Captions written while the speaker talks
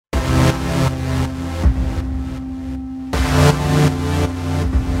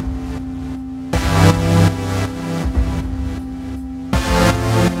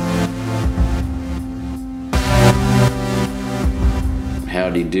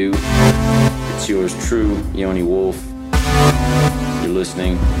howdy do. It's yours true, Yoni Wolf. You're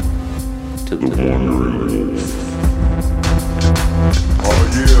listening to The Wandering Wolf. Oh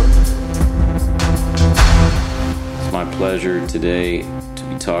yeah. It's my pleasure today to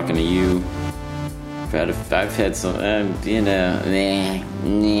be talking to you. I've had some, I'm in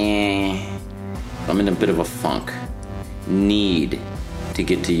a bit of a funk. Need to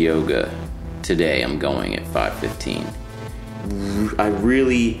get to yoga. Today I'm going at 5:15. I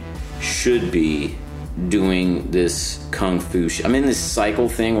really should be doing this kung fu I'm in this cycle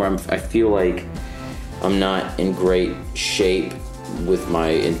thing where I feel like I'm not in great shape with my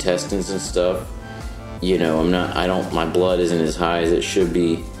intestines and stuff. You know, my blood isn't as high as it should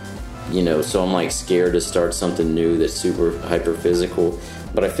be. You know, so I'm like scared to start something new that's super hyper physical.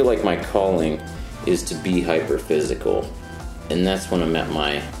 But I feel like my calling is to be hyper physical. And that's when I'm at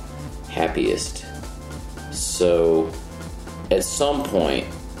my happiest. So at some point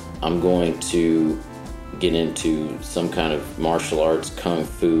I'm going to get into some kind of martial arts, kung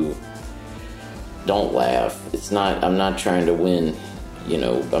fu. Don't laugh. I'm not trying to win, you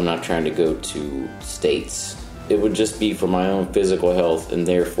know, I'm not trying to go to states. It would just be for my own physical health and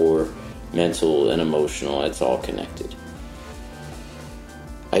therefore mental and emotional. It's all connected.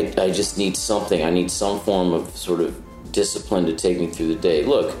 I just need something. I need some form of sort of discipline to take me through the day.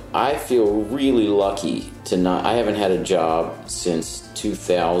 Look, I feel really lucky I haven't had a job since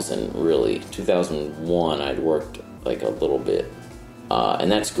 2000, really. 2001, I'd worked like a little bit.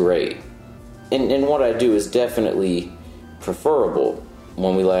 And that's great. And what I do is definitely preferable.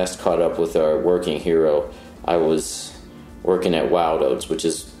 When we last caught up with our working hero, I was working at Wild Oats, which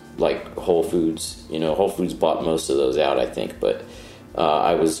is like Whole Foods. You know, Whole Foods bought most of those out, I think. But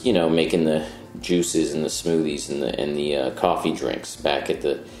I was, you know, making the juices and the smoothies and the coffee drinks back at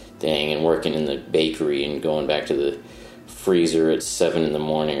the thing, and working in the bakery and going back to the freezer at 7 in the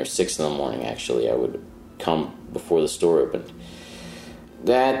morning or 6 in the morning. Actually, I would come before the store opened.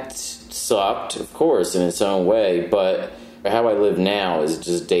 That sucked, of course, in its own way, but how I live now is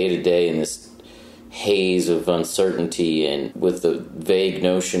just day to day in this haze of uncertainty and with the vague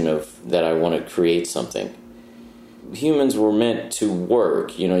notion of that I want to create something. Humans were meant to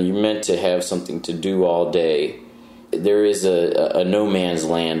work. You know, you're meant to have something to do all day. There is a no man's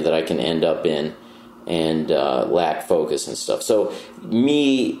land that I can end up in and lack focus and stuff. So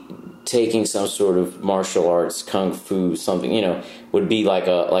me taking some sort of martial arts, kung fu, something, you know, would be like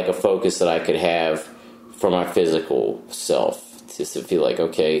a focus that I could have for my physical self, just to feel like,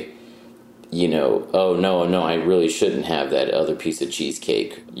 okay, you know, oh no, I really shouldn't have that other piece of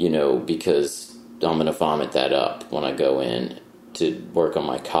cheesecake, you know, because I'm going to vomit that up when I go in to work on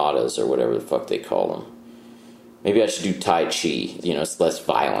my katas or whatever the fuck they call them. Maybe I should do Tai Chi, you know, it's less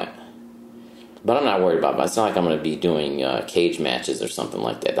violent. But I'm not worried about it. It's not like I'm going to be doing cage matches or something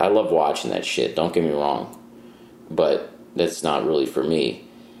like that. I love watching that shit, don't get me wrong. But that's not really for me.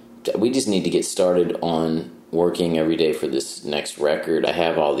 We just need to get started on working every day for this next record. I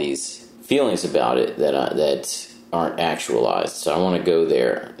have all these feelings about it that aren't actualized, so I want to go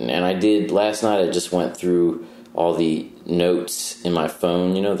there. And I did last night. I just went through all the notes in my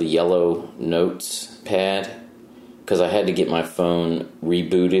phone, you know, the yellow notes pad, because I had to get my phone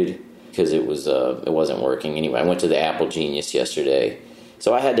rebooted because it wasn't working. Anyway, I went to the Apple Genius yesterday,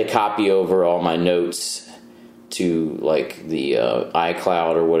 so I had to copy over all my notes to like the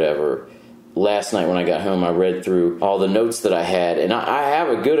iCloud or whatever. Last night when I got home, I read through all the notes that I had, and I have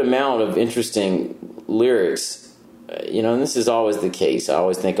a good amount of interesting lyrics. You know, and this is always the case. I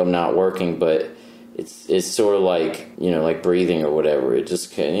always think I'm not working, but it's sort of like, you know, like breathing or whatever. It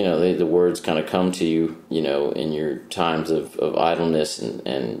just, you know, the words kind of come to you, you know, in your times of idleness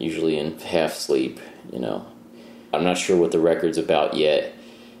and usually in half sleep, you know. I'm not sure what the record's about yet.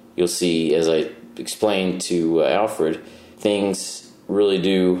 You'll see, as I explained to Alfred, things really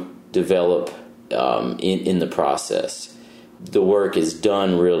do develop in the process. The work is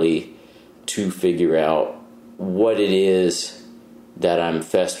done really to figure out what it is that I'm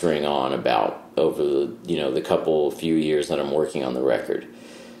festering on about over the few years that I'm working on the record.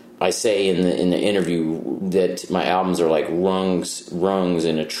 I say in the interview that my albums are like rungs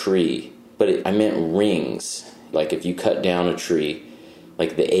in a tree, but I meant rings. Like if you cut down a tree,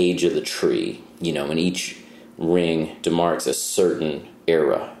 like the age of the tree, you know, and each ring demarks a certain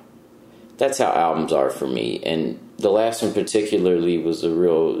era. That's how albums are for me. And the last one particularly is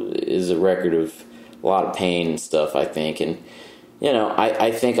a record of a lot of pain and stuff, I think. And, you know,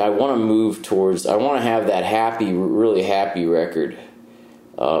 I think I want to move towards, I want to have that happy, really happy record.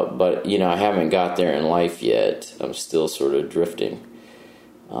 But, you know, I haven't got there in life yet. I'm still sort of drifting.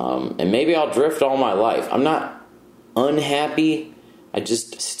 And maybe I'll drift all my life. I'm not unhappy, I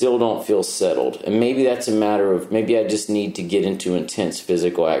just still don't feel settled. And maybe that's a matter of, maybe I just need to get into intense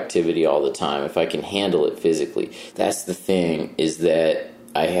physical activity all the time if I can handle it physically. That's the thing, is that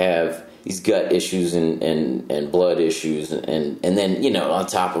I have these gut issues and blood issues, and then, you know, on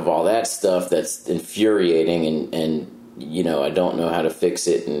top of all that stuff that's infuriating, and you know, I don't know how to fix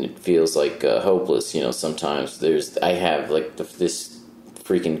it, and it feels like hopeless. You know, sometimes I have like this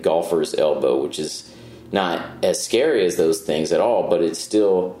freaking golfer's elbow, which is not as scary as those things at all, but it's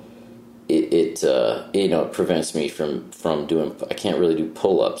still, it you know, it prevents me from doing, I can't really do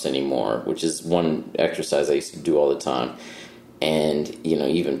pull-ups anymore, which is one exercise I used to do all the time. And, you know,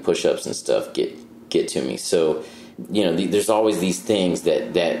 even push-ups and stuff get to me. So, you know, there's always these things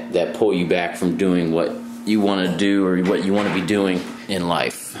that pull you back from doing what you want to do or what you want to be doing in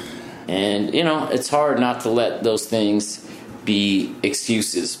life. And, you know, it's hard not to let those things be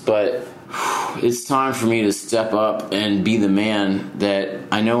excuses, but it's time for me to step up and be the man that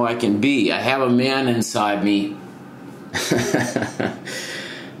I know I can be. I have a man inside me.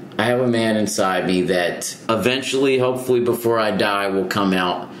 I have a man inside me that eventually, hopefully before I die, will come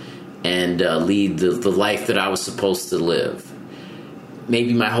out and lead the life that I was supposed to live.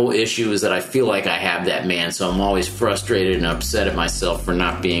 Maybe my whole issue is that I feel like I have that man, so I'm always frustrated and upset at myself for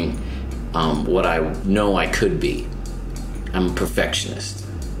not being what I know I could be. I'm a perfectionist.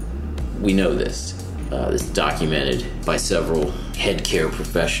 We know this. This is documented by several head care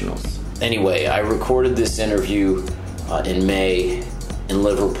professionals. Anyway, I recorded this interview in May in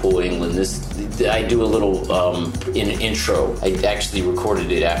Liverpool, England. I do a little intro. I actually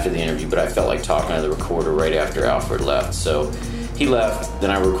recorded it after the interview, but I felt like talking to the recorder right after Alfred left. So he left,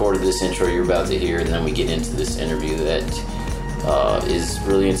 then I recorded this intro you're about to hear, and then we get into this interview that is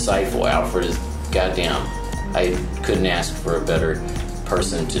really insightful. Alfred is goddamn. I couldn't ask for a better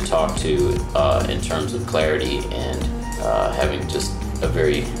person to talk to in terms of clarity and having just a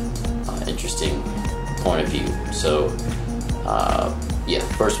very interesting point of view. So, yeah,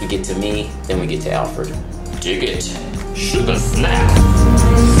 first we get to me, then we get to Alfred. Dig it. Sugar snap.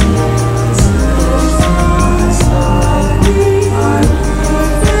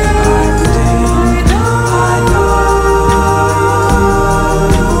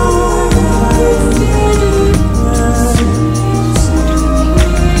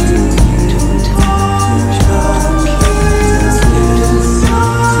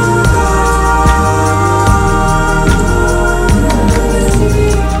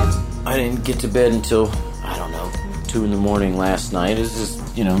 Get to bed until, I don't know, 2 in the morning last night. It's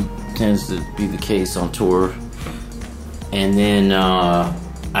just, you know, tends to be the case on tour. And then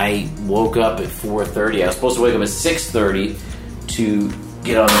I woke up at 4:30. I was supposed to wake up at 6:30 to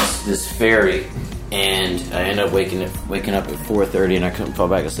get on this ferry, and I ended up waking up at 4:30, and I couldn't fall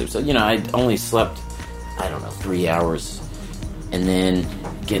back asleep. So, you know, I only slept, I don't know, 3 hours, and then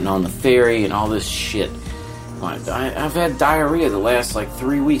getting on the ferry and all this shit. I've had diarrhea the last,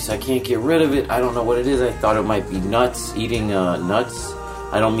 3 weeks. I can't get rid of it. I don't know what it is. I thought it might be nuts, eating nuts.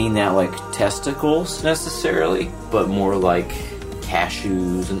 I don't mean that like testicles necessarily, but more like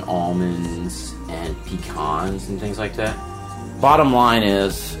cashews and almonds and pecans and things like that. Bottom line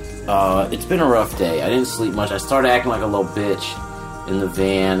is, it's been a rough day. I didn't sleep much. I started acting like a little bitch in the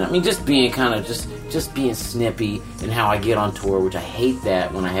van. I mean, just being kind of, just being snippy in how I get on tour, which I hate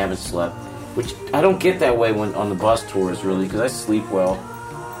that when I haven't slept. Which I don't get that way when on the bus tours, really, because I sleep well.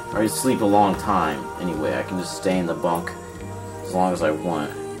 Or I sleep a long time, anyway. I can just stay in the bunk as long as I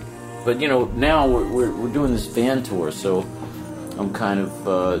want. But, you know, now we're doing this van tour, so I'm kind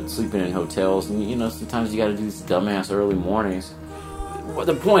of sleeping in hotels. And, you know, sometimes you got to do these dumbass early mornings. Well,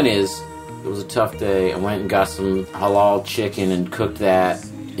 the point is, it was a tough day. I went and got some halal chicken and cooked that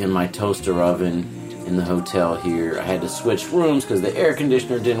in my toaster oven in the hotel here. I had to switch rooms because the air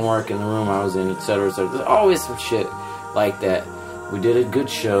conditioner didn't work in the room I was in, etc. There's always some shit like that. We did a good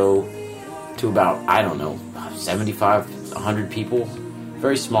show to about, I don't know, 75, 100 people.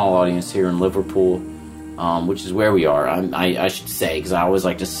 Very small audience here in Liverpool, which is where we are. I should say, because I always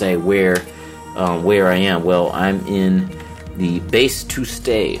like to say where I am. Well, I'm in the Base to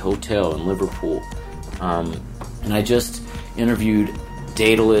Stay Hotel in Liverpool. And I just interviewed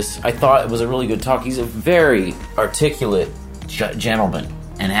Daedelus. I thought it was a really good talk. He's a very articulate gentleman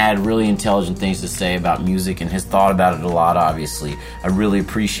and had really intelligent things to say about music and has thought about it a lot, obviously. I really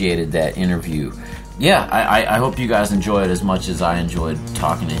appreciated that interview. Yeah, I hope you guys enjoy it as much as I enjoyed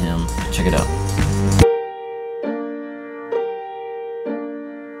talking to him. Check it out.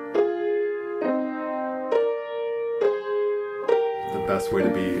 The best way to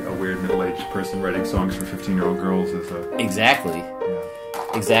be a weird middle-aged person writing songs for 15-year-old girls is Exactly. Yeah.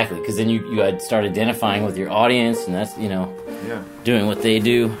 Exactly, because then you start identifying with your audience, and that's, you know, Yeah. doing what they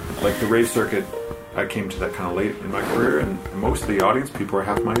do. Like the rave circuit, I came to that kind of late in my career, and most of the audience people are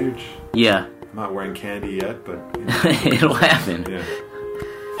half my age. Yeah. I'm not wearing candy yet, but It'll happen. Yeah.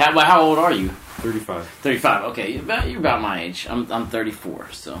 How old are you? 35. 35. Okay, you're about my age. I'm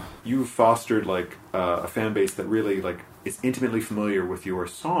 34. So You fostered like a fan base that really like is intimately familiar with your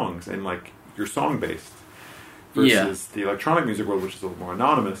songs and like your song based. Versus the electronic music world, which is a little more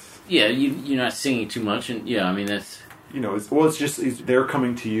anonymous. yeah, you're not singing too much, and yeah, I mean that's. You know, they're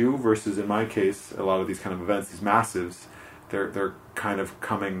coming to you versus in my case, a lot of these kind of events, these massives, they're kind of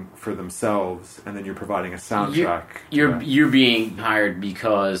coming for themselves, and then you're providing a soundtrack. You're being hired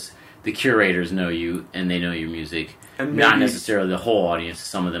because the curators know you and they know your music, and not necessarily the whole audience.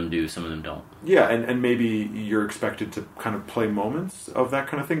 Some of them do, some of them don't. Yeah, and maybe you're expected to kind of play moments of that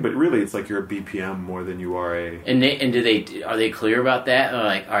kind of thing, but really it's like you're a BPM more than you are a. And are they clear about that?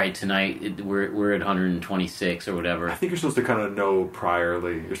 Like, all right, tonight we're at 126 or whatever. I think you're supposed to kind of know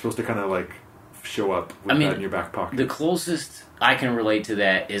priorly. You're supposed to kind of like show up with that in your back pocket. The closest I can relate to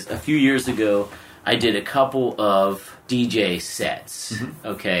that is a few years ago, I did a couple of DJ sets,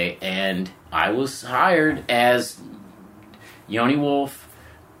 okay, and I was hired as Yoni Wolf.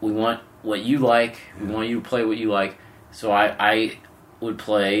 We want what you like. We want you to play what you like. So I would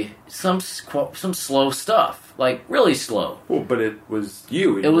play some slow stuff, like really slow. Well, but it was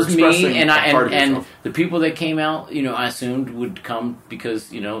you. It was me, and the people that came out, I assumed would come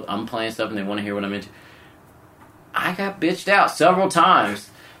because I'm playing stuff and they want to hear what I'm into. I got bitched out several times.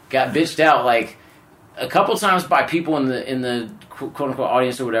 Got bitched out like a couple times by people in the quote unquote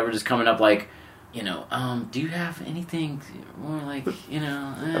audience or whatever, just coming up like, do you have anything more like,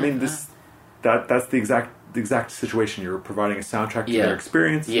 I mean, that's the exact situation. You're providing a soundtrack to their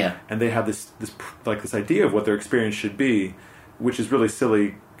experience, and they have this idea of what their experience should be, which is really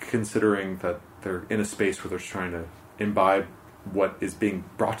silly considering that they're in a space where they're trying to imbibe what is being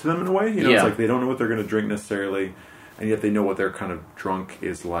brought to them in a way. It's like they don't know what they're going to drink necessarily, and yet they know what their kind of drunk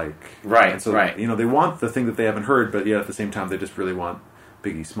is like. Right. And so, right. They want the thing that they haven't heard, but yet at the same time they just really want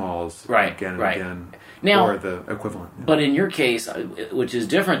Biggie Smalls again and again, now, or the equivalent. Yeah. But in your case, which is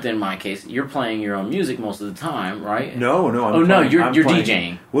different than my case, you're playing your own music most of the time, right? No. You're playing,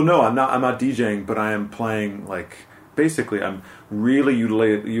 DJing. Well, no, I'm not DJing, but I am playing like. Basically, I'm really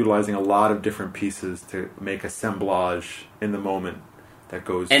utilizing a lot of different pieces to make assemblage in the moment that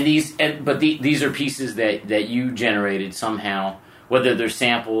goes. And these are pieces that you generated somehow, whether they're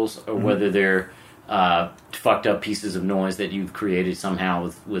samples or whether they're fucked up pieces of noise that you've created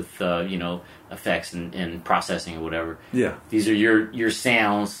somehow with effects and processing or whatever. Yeah, these are your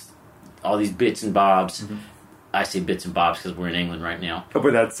sounds, all these bits and bobs. I say bits and bobs because we're in England right now. Oh,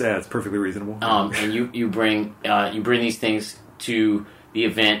 but that's perfectly reasonable. And you bring these things to the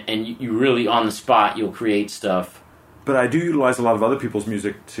event, and you really on the spot you'll create stuff. But I do utilize a lot of other people's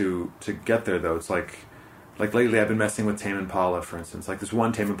music to get there, though. It's like lately I've been messing with Tame Impala, for instance. Like this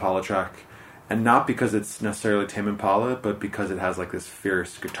one Tame Impala track, and not because it's necessarily Tame Impala, but because it has like this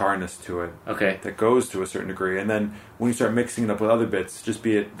fierce guitarness to it. Okay. That goes to a certain degree. And then when you start mixing it up with other bits, just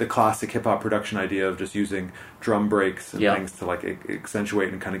be it the classic hip-hop production idea of just using drum breaks and things to like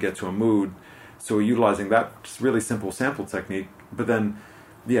accentuate and kind of get to a mood. So we're utilizing that just really simple sample technique, but then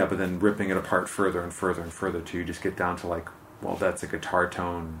ripping it apart further and further and further till you just get down to like, well, that's a guitar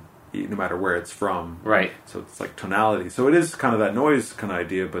tone no matter where it's from. Right. So it's like tonality. So it is kind of that noise kind of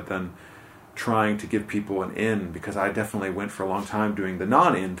idea, but then trying to give people an in, because I definitely went for a long time doing the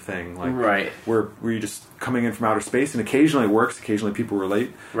non-in thing, like where you're just coming in from outer space, and occasionally it works, occasionally people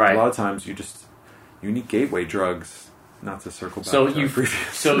relate. Right. A lot of times you need gateway drugs, not to circle back. So do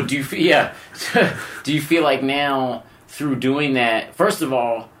you feel like now through doing that, first of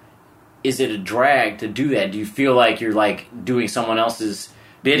all, is it a drag to do that? Do you feel like you're like doing someone else's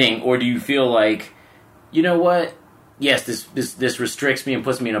bidding, or do you feel like, you know what? Yes, this restricts me and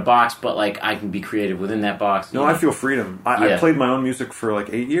puts me in a box, but like I can be creative within that box. No, I feel freedom. I played my own music for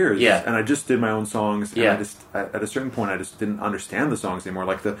like 8 years, and I just did my own songs. And I just at a certain point, I just didn't understand the songs anymore.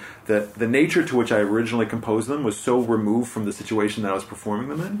 Like the nature to which I originally composed them was so removed from the situation that I was performing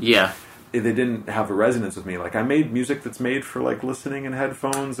them in. Yeah, they didn't have a resonance with me. Like I made music that's made for like listening in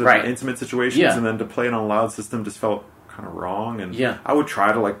headphones and intimate situations, and then to play it on a loud system just felt kind of wrong. And I would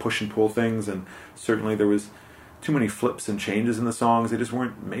try to like push and pull things, and certainly there was too many flips and changes in the songs. They just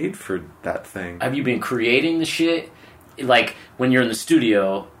weren't made for that thing. Have you been creating the shit? Like, when you're in the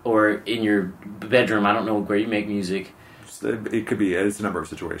studio or in your bedroom, I don't know where you make music. It could be, it's a number of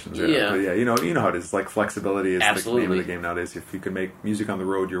situations. Yeah. But you know how it is. Like, flexibility is Absolutely. the name of the game nowadays. If you can make music on the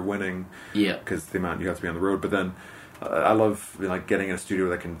road, you're winning. Yeah. Because the amount you have to be on the road. But then, I love like getting in a studio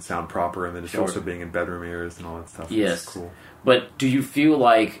that can sound proper, and then just also being in bedroom ears and all that stuff. Yes, it's cool. But do you feel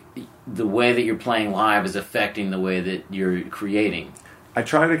like the way that you're playing live is affecting the way that you're creating? I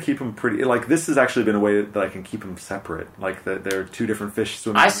try to keep them pretty. Like this has actually been a way that I can keep them separate. Like they're two different fish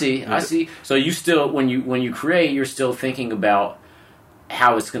swimming. I see. So you still, when you create, you're still thinking about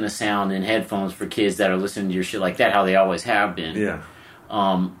how it's going to sound in headphones for kids that are listening to your shit like that, how they always have been. Yeah.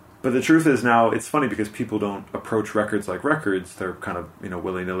 But the truth is now, it's funny because people don't approach records like records. They're kind of,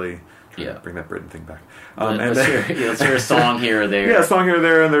 willy-nilly. Trying to bring that Britain thing back. Let's hear a song here or there. Yeah, a song here or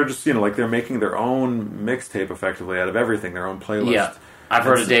there, and they're just, like they're making their own mixtape effectively out of everything, their own playlist. Yeah. I've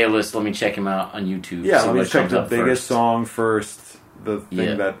heard of Daedelus. Let me check him out on YouTube. Yeah, let me check the biggest song first, the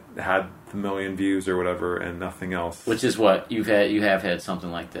thing that had the million views or whatever, and nothing else. Which is what you have had something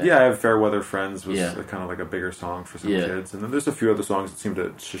like that. Yeah, I have Fairweather Friends was kind of like a bigger song for some kids, and then there's a few other songs that seem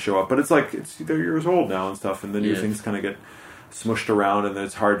to show up, but they're years old now and stuff, and the new things kind of get smushed around, and then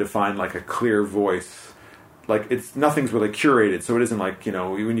it's hard to find like a clear voice. Like nothing's really curated, so it isn't like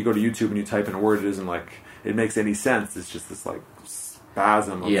when you go to YouTube and you type in a word, it isn't like it makes any sense. It's just this like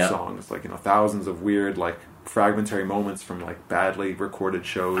spasm of songs, like thousands of weird like fragmentary moments from like badly recorded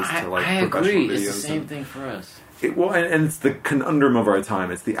shows to like professional videos. It's the same thing for us. And it's the conundrum of our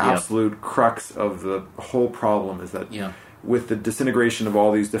time. It's the absolute crux of the whole problem is that with the disintegration of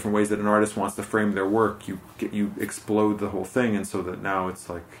all these different ways that an artist wants to frame their work, you explode the whole thing, and so that now it's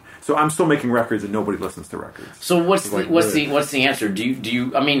like. So I'm still making records, and nobody listens to records. So what's the answer? Do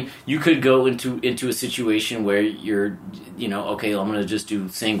you? I mean, you could go into a situation where you're, okay, I'm going to just do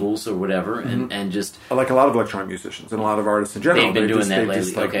singles or whatever, and just like a lot of electronic musicians and a lot of artists in general. They've been doing that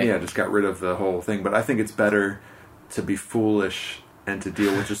lately. Just got rid of the whole thing. But I think it's better to be foolish and to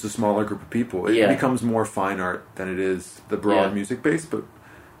deal with just a smaller group of people. It becomes more fine art than it is the broad music base, but.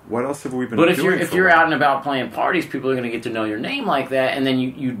 What else have we been doing? But if you're out and about playing parties, people are going to get to know your name like that, and then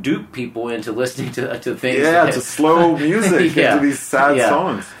you dupe people into listening to things. Yeah, to slow music, into these sad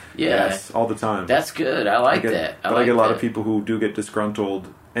songs. Yeah. Yes, all the time. That's good. I like that. I get a lot of people who do get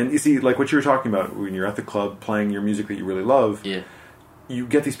disgruntled. And you see, like what you were talking about, when you're at the club playing your music that you really love, you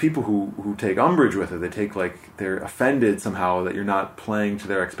get these people who take umbrage with it. They take, like, they're offended somehow that you're not playing to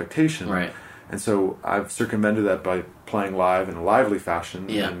their expectation. Right. And so I've circumvented that by playing live in a lively fashion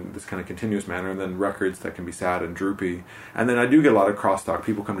in this kind of continuous manner, and then records that can be sad and droopy. And then I do get a lot of crosstalk.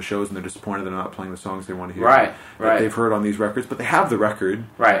 People come to shows and they're disappointed they're not playing the songs they want to hear. Right. That they've heard on these records, but they have the record.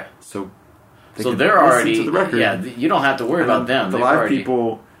 Right. So they're already to the record. Yeah, you don't have to worry about them. The live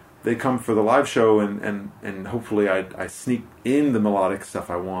people, they come for the live show, and hopefully I sneak in the melodic stuff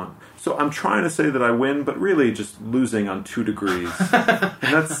I want. So I'm trying to say that I win, but really just losing on 2 degrees.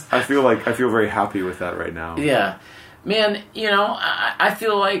 And I feel very happy with that right now. Yeah. Man, I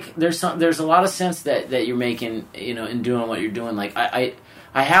feel like there's a lot of sense that you're making, in doing what you're doing. Like I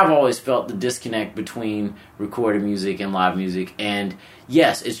have always felt the disconnect between recorded music and live music. And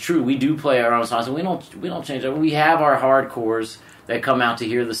yes, it's true, we do play our own songs, and we don't change it. We have our hardcores that come out to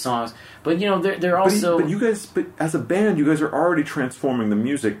hear the songs, but they're also. But as a band, you guys are already transforming the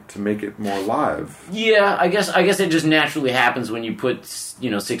music to make it more live. Yeah, I guess it just naturally happens when you put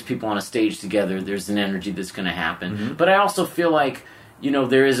 6 people on a stage together. There's an energy that's going to happen. Mm-hmm. But I also feel like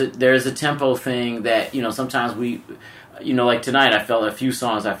there is a tempo thing that sometimes we. Like tonight, I felt a few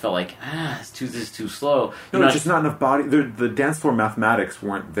songs. I felt like this is too slow. It's just not enough body. The dance floor mathematics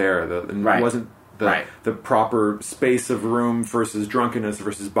weren't there. It wasn't. The proper space of room versus drunkenness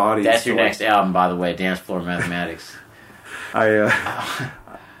versus body. That's your next album, by the way, Dance Floor Mathematics. The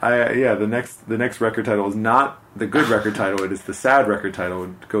next record title is not the good record title. It is the sad record title.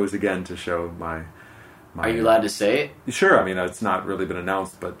 It goes again to show my. Are you allowed to say it? Sure. I mean, it's not really been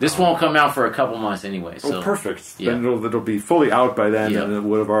announced, but this won't come out for a couple months anyway. So perfect. Yeah. Then it'll be fully out by then, and it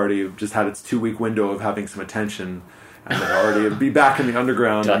would have already just had its 2-week window of having some attention. And then already be back in the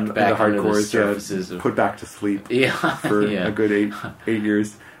underground and the hardcore, put back to sleep for a good 8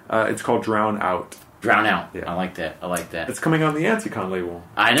 years. It's called Drown Out. Drown Out. Yeah. I like that. It's coming on the Anticon label.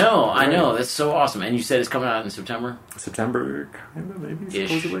 I know. That's so awesome. And you said it's coming out in September? September, kind of, maybe,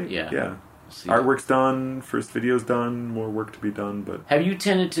 supposedly. Yeah. Artwork's done, first video's done, more work to be done, but... Have you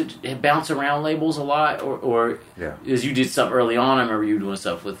tended to bounce around labels a lot, or as you did stuff early on? I remember you doing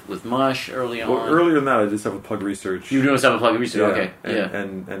stuff with Mush early on. Well, earlier than that, I did stuff with Plug Research. You were doing stuff with Plug Research, okay.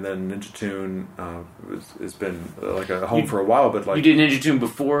 And then Ninja Tune has been like a home for a while, but like... You did Ninja Tune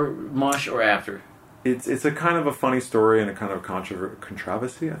before Mush or after? It's a kind of a funny story and a kind of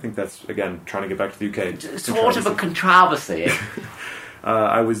controversy. I think that's, again, trying to get back to the UK. It's sort of a controversy.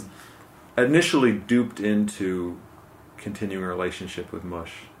 I was... initially duped into continuing a relationship with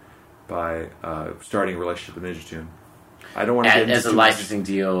Mush by starting a relationship with Ninja Tune. I don't want to get into as a licensing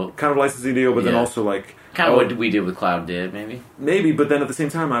deal. Kind of licensing deal, but then also like... Kind of what we did with Cloud did, maybe? Maybe, but then at the same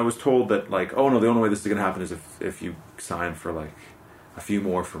time, I was told that, like, oh no, the only way this is going to happen is if you sign for, like, a few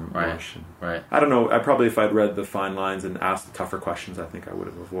more from Rush. Right. I don't know. If I'd read the fine lines and asked tougher questions, I think I would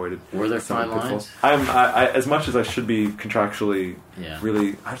have avoided. Were there fine lines? I as much as I should be contractually, yeah.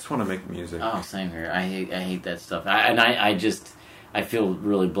 really, I just want to make music. Oh, same here. I hate that stuff. I feel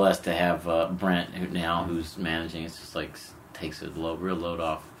really blessed to have Brent who's managing. It's just like takes a real load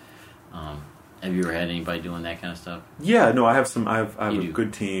off. Have you ever had anybody doing that kind of stuff? Yeah, no, I have a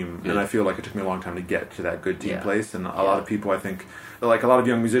good team, and I feel like it took me a long time to get to that good team place. And a lot of people, I think, like a lot of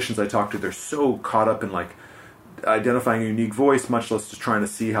young musicians I talk to, they're so caught up in like identifying a unique voice, much less just trying to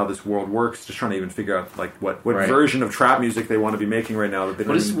see how this world works, just trying to even figure out like what version of trap music they want to be making right now. That they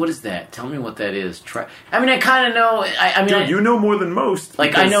what is that? Tell me what that is. I mean, I kind of know. I mean, dude, you know more than most.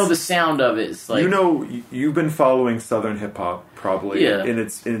 Like I know the sound of it. It's like you've been following Southern hip hop probably in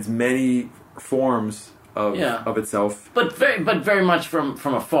its many forms of itself, but very much from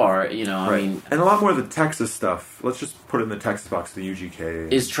afar, you know. I mean, and a lot more of the Texas stuff. Let's just put it in the Texas box. The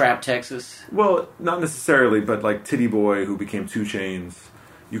UGK is trap Texas. Well, not necessarily, but like Titty Boy, who became 2 Chainz.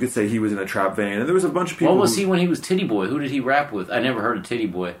 You could say he was in a trap vein, and there was a bunch of people. What was he when he was Titty Boy? Who did he rap with? I never heard of Titty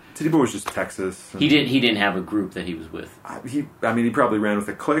Boy. Titty Boy was just Texas. He didn't have a group that he was with. He probably ran with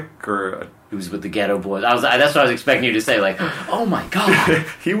a clique or. He was with the Ghetto Boys. That's what I was expecting you to say. Like, oh my god,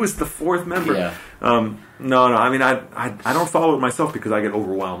 he was the 4th member. Yeah. No. I mean, I don't follow it myself because I get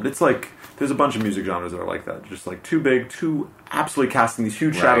overwhelmed. It's like there's a bunch of music genres that are like that, just like too big, too absolutely casting these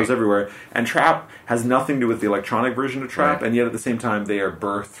huge shadows everywhere. And trap has nothing to do with the electronic version of trap, and yet at the same time they are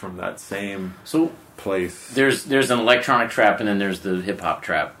birthed from that same place. There's an electronic trap, and then there's the hip hop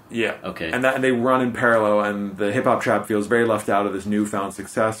trap. Yeah. Okay. And they run in parallel, and the hip hop trap feels very left out of this newfound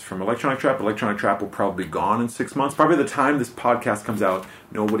success from electronic trap. Electronic trap will probably be gone in 6 months. Probably the time this podcast comes out,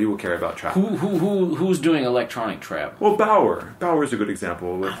 nobody will care about trap. Who's doing electronic trap? Well, Bauer. Bauer's a good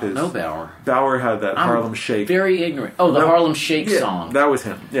example. With his Bauer. Bauer had that Harlem Shake. Very ignorant. Oh, the Harlem Shake song. That was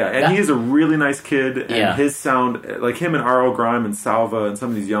him. Yeah, and he is a really nice kid, and his sound, like him and R.L. Grime and Salva and some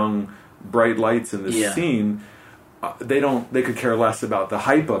of these young bright lights in this scene, they could care less about the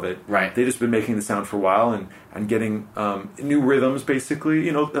hype of it. Right. They just been making the sound for a while and getting new rhythms, basically.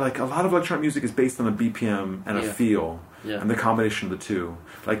 You know, like a lot of electronic music is based on a BPM and a feel, and the combination of the two.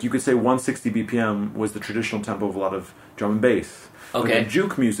 Like you could say 160 BPM was the traditional tempo of a lot of drum and bass. Okay. But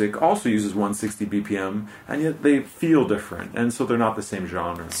juke music also uses 160 BPM, and yet they feel different, and so they're not the same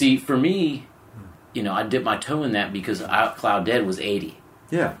genre. See, for me, you know, I dipped my toe in that because Cloud Dead was 80.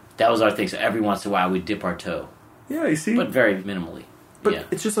 Yeah. That was our thing, so every once in a while we'd dip our toe. Yeah, you see? But very minimally. But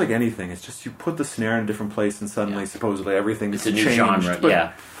it's just like anything. It's just you put the snare in a different place and suddenly, supposedly, everything's changed. It's a new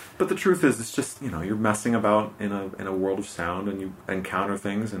genre, But the truth is, it's just, you know, you're messing about in a world of sound and you encounter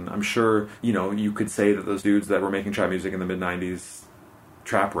things. And I'm sure, you know, you could say that those dudes that were making trap music in the mid-90s,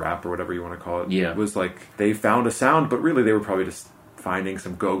 trap rap or whatever you want to call it, was like, they found a sound, but really they were probably just finding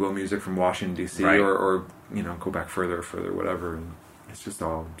some go-go music from Washington, D.C. or, you know, go back further, whatever. And it's just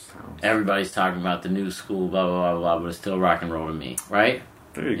all sounds. Everybody's talking about the new school, blah, blah, blah, blah, but it's still rock and roll to me, right?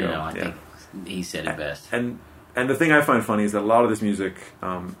 There you go. You know, I think he said it best. And the thing I find funny is that a lot of this music,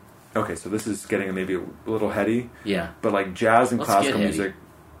 okay, so this is getting maybe a little heady. Yeah. But like jazz and classical music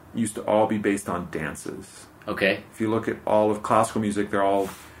used to all be based on dances. Okay. If you look at all of classical music, they're all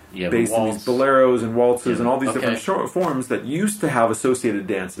based on these boleros and waltzes and all these different short forms that used to have associated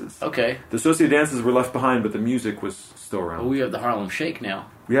dances. Okay. The associated dances were left behind, but the music was still around. Well, we have the Harlem Shake now.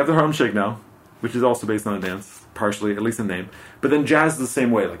 We have the Harlem Shake now, which is also based on a dance, partially, at least in name. But then jazz is the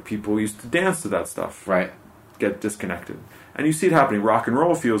same way. Like, people used to dance to that stuff. Right. Get disconnected. And you see it happening. Rock and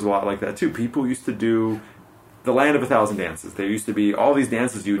roll feels a lot like that, too. People used to do the land of 1,000 dances. There used to be all these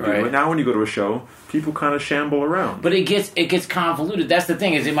dances you would do. But now when you go to a show, people kind of shamble around. But it gets convoluted. That's the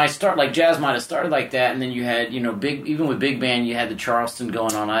thing, is it might start like jazz might have started like that, and then you had, you know, even with big band, you had the Charleston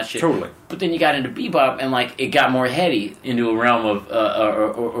going on, that shit. Totally. But then you got into bebop, and like it got more heady into a realm of,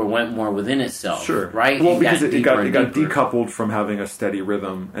 or went more within itself. Sure. Right? Well, because it got decoupled from having a steady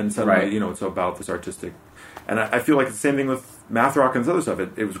rhythm, and suddenly, you know, it's about this artistic. And I feel like it's the same thing with math rock and this other stuff.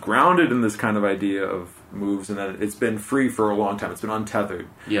 It was grounded in this kind of idea of moves, and then it's been free for a long time. It's been untethered.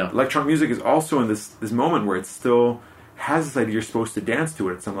 Yeah. Electronic music is also in this moment where it still has this idea you're supposed to dance to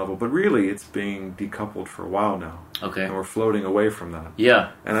it at some level, but really it's being decoupled for a while now. Okay. And we're floating away from that.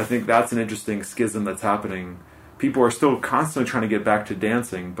 Yeah. And I think that's an interesting schism that's happening. People are still constantly trying to get back to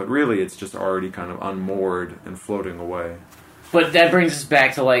dancing, but really it's just already kind of unmoored and floating away. But that brings us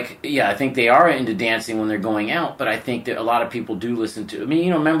back to, like, yeah, I think they are into dancing when they're going out, but I think that a lot of people do listen to, I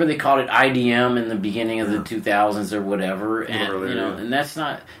mean, remember they called it IDM in the beginning of the 2000s or whatever, and, earlier, and that's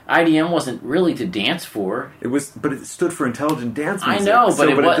not, IDM wasn't really to dance for. It was, but it stood for intelligent dance music. I know, but,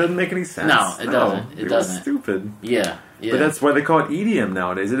 it doesn't make any sense. No, it doesn't. It doesn't. Was stupid. Yeah. But that's why they call it EDM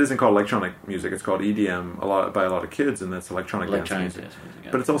nowadays. It isn't called electronic music. It's called EDM by a lot of kids, and that's electronic dance music.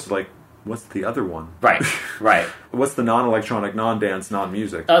 But it's also like, what's the other one? Right. What's the non-electronic, non-dance,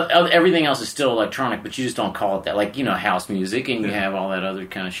 non-music? Everything else is still electronic, but you just don't call it that. Like, house music, and you have all that other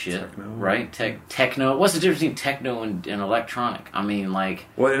kind of shit. Techno. Right? Techno. What's the difference between techno and electronic? I mean, like...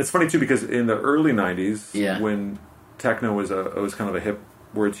 Well, and it's funny, too, because in the early 90s, when techno was kind of a hip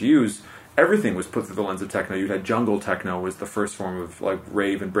word to use... Everything was put through the lens of techno. You had jungle techno was the first form of like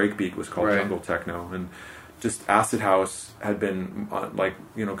rave, and breakbeat was called jungle techno, and just acid house had been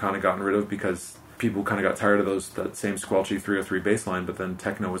kind of gotten rid of because people kind of got tired of that same squelchy 303 bass line. But then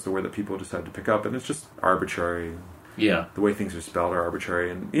techno was the word that people decided to pick up, and it's just arbitrary. Yeah, the way things are spelled are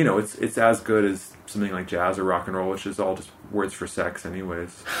arbitrary, and it's as good as something like jazz or rock and roll, which is all just words for sex,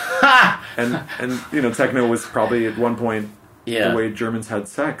 anyways. and techno was probably at one point. Yeah. The way Germans had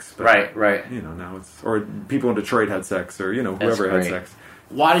sex. But, right. Now it's... Or people in Detroit had sex, or, whoever had sex.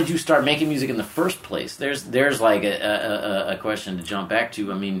 Why did you start making music in the first place? There's like a question to jump back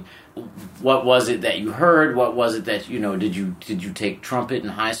to. I mean, what was it that you heard? What was it that, did you take trumpet in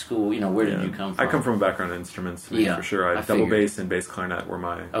high school? Where did you come from? I come from a background in instruments, for sure. I double bass and bass clarinet were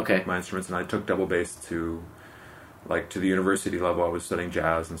my instruments, and I took double bass to the university level. I was studying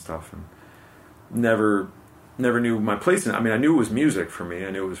jazz and stuff, and never knew my place in it. I mean, I knew it was music for me.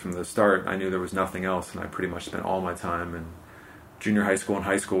 I knew it was from the start. I knew there was nothing else, and I pretty much spent all my time in junior high school and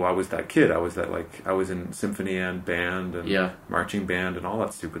high school. I was that kid. I was in symphony and band and marching band and all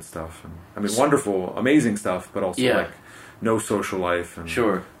that stupid stuff. And, I mean, wonderful, amazing stuff, but also no social life and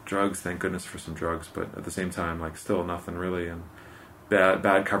drugs. Thank goodness for some drugs, but at the same time, still nothing really. And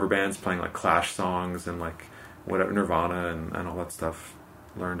bad cover bands playing Clash songs and whatever Nirvana and all that stuff.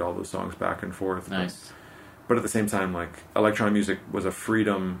 Learned all those songs back and forth. Nice. But at the same time, electronic music was a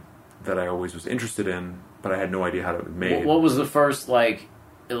freedom that I always was interested in, but I had no idea how it was made. What was the first,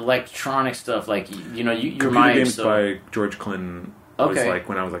 electronic stuff? You're Computer Games by George Clinton was,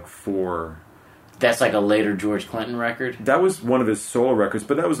 when I was, 4. That's, a later George Clinton record? That was one of his solo records,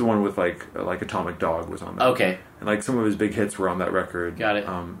 but that was the one with, Atomic Dog was on that. Okay. And, some of his big hits were on that record. Got it.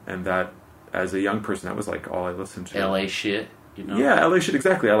 And that, as a young person, that was, all I listened to. L.A. shit? Yeah, LA shit,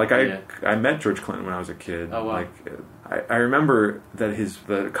 exactly. I met George Clinton when I was a kid. Oh, wow. I remember that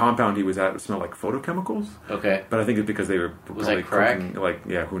the compound he was at smelled like photochemicals. Okay. But I think it's because they were was that crack?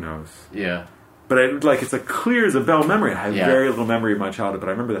 Cooking, who knows? Yeah. But it's clear as a bell memory. I have very little memory of my childhood, but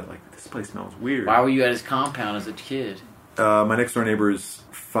I remember that this place smells weird. Why were you at his compound as a kid? My next door neighbor's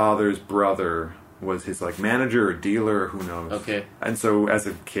father's brother was his manager or dealer, or who knows. Okay. And so as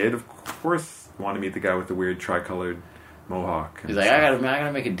a kid, of course, wanted to meet the guy with the weird tricolored mohawk. He's like, I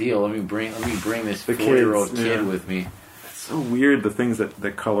gotta make a deal. Let me bring this 4-year-old kid with me. It's so weird, the things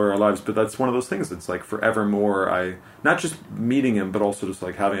that color our lives, but that's one of those things. It's forevermore. Not just meeting him, but also just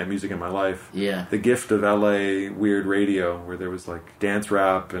having that music in my life. Yeah. The gift of LA weird radio, where there was dance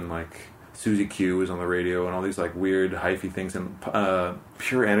rap and Susie Q was on the radio and all these weird hyphy things, and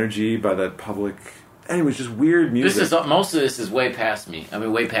Pure Energy by that Public. Anyways, just weird music. Most of this is way past me. I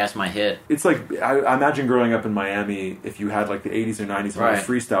mean, way past my head. It's I imagine growing up in Miami, if you had the 80s or 90s and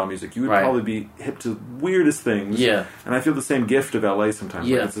freestyle music, you would probably be hip to weirdest things. Yeah. And I feel the same gift of LA sometimes.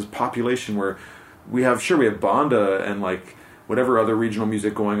 Yeah. It's this population where we have Banda and whatever other regional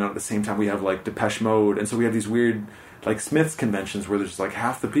music going on at the same time. We have Depeche Mode, and so we have these weird Smiths conventions where there's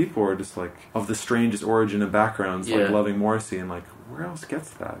half the people are just of the strangest origin and backgrounds, loving Morrissey, and where else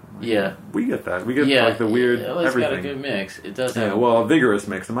gets that? We get that. We get the weird everything. It's got a good mix. It does have a vigorous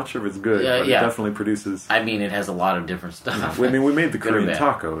mix. I'm not sure if it's good, but it definitely produces. I mean, it has a lot of different stuff. We made the Korean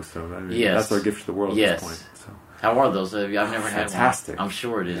taco, so that's our gift to the world at this point. So. How are those? I've never had one. Fantastic. I'm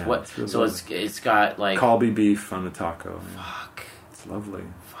sure it is. Yeah, it's got Kalbi beef on the taco. Fuck. It's lovely.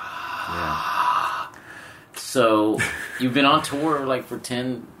 Fuck. Yeah. So you've been on tour for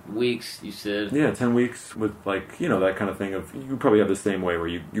 10 weeks, you said? Yeah, 10 weeks with that kind of thing of, you probably have the same way where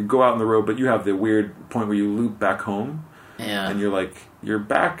you go out on the road, but you have the weird point where you loop back home. Yeah. And you're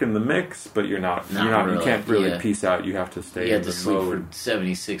back in the mix, but you're not really. You can't really peace out. You have to stay in the mode. You have to sleep for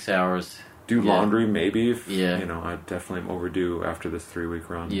 76 hours. Do laundry maybe if I definitely am overdue after this 3-week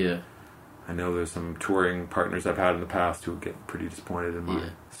run. Yeah. I know there's some touring partners I've had in the past who get pretty disappointed in my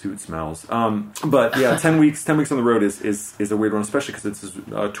suit smells. But 10 weeks on the road is a weird one, especially because it's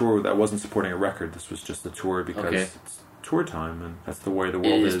a tour that wasn't supporting a record. This was just a tour because it's tour time, and that's the way the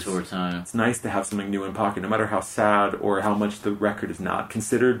world is. It is tour time. It's nice to have something new in pocket, no matter how sad or how much the record is not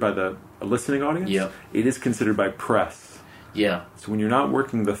considered by the listening audience. Yep. It is considered by press. Yeah. So when you're not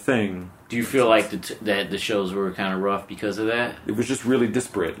working the thing... Do you feel like that the shows were kind of rough because of that? It was just really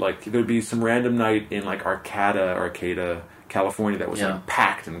disparate. Like, there'd be some random night in, like, Arcata, California that was, like,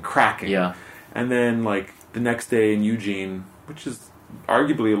 packed and cracking. Yeah. And then, like, the next day in Eugene, which is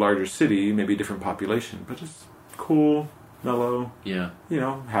arguably a larger city, maybe a different population, but just cool, mellow. Yeah. You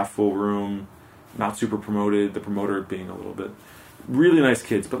know, half full room, not super promoted, the promoter being a little bit... Really nice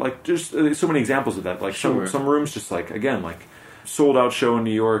kids, but, like, just so many examples of that. Like, sure. some rooms just, like, again, like, sold-out show in New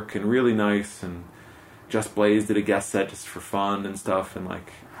York and really nice, and Just Blaze did a guest set just for fun and stuff, and,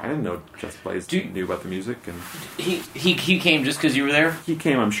 like, I didn't know Just Blaze knew about the music. And He came just because you were there? He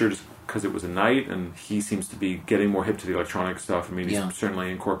came, I'm sure, just because it was a night, and he seems to be getting more hip to the electronic stuff. I mean, he's certainly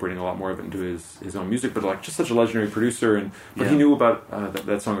incorporating a lot more of it into his own music, but, like, just such a legendary producer. But he knew about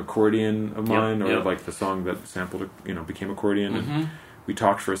that song Accordion of mine, or like the song that sampled, became Accordion. Mm-hmm. And we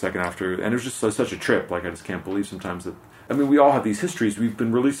talked for a second after, and it was just such a trip. Like, I just can't believe sometimes that... I mean, we all have these histories. We've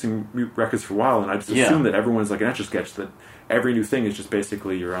been releasing records for a while, and I just assume that everyone's like an Etch-a-Sketch, that every new thing is just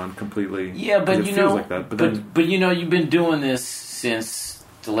basically your own completely... Yeah, but it feels like that. But you've been doing this since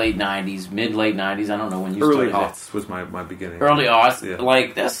the late 90s, mid-late 90s. I don't know when you started. Early aughts was my beginning. Early aughts. Yeah.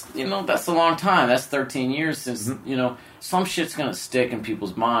 Like, that's a long time. That's 13 years since, some shit's going to stick in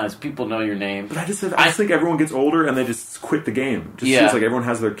people's minds. People know your name. But I just think everyone gets older and they just quit the game. It just feels like everyone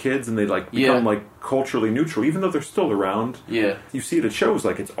has their kids and they, like, become, like, culturally neutral, even though they're still around. Yeah. You see it at shows,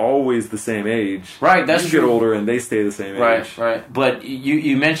 like, it's always the same age. Right, that's true. You get older and they stay the same age. Right. But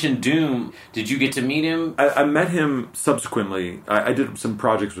you mentioned Doom. Did you get to meet him? I met him subsequently. I did some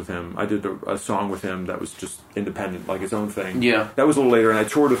projects with him. I did a song with him that was just independent, like his own thing. Yeah. That was a little later, and I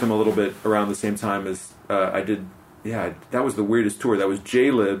toured with him a little bit around the same time as I did... Yeah, that was the weirdest tour. That was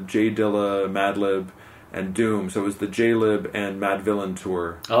J-Lib, J Dilla, Madlib, and Doom. So it was the J-Lib and Mad Villain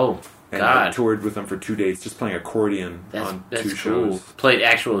tour. Oh, and God. I toured with them for 2 days, just playing accordion on two shows. Played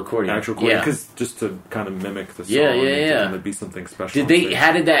actual accordion. Because just to kind of mimic the song. And to be something special.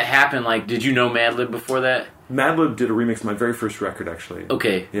 How did that happen? Like, did you know Madlib before that? Madlib did a remix of my very first record, actually.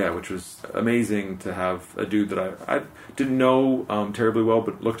 Okay. Yeah, which was amazing to have a dude that I didn't know terribly well,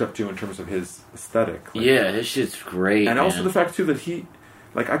 but looked up to in terms of his aesthetic. Like, yeah, his shit's great. And also the fact, too, that he...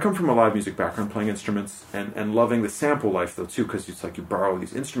 Like, I come from a live music background, playing instruments, and loving the sample life, though, too, because it's like you borrow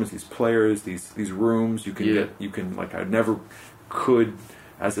these instruments, these players, these rooms, you can like, I never could,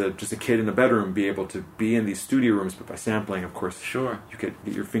 as just a kid in a bedroom, be able to be in these studio rooms, but by sampling, of course, sure, you get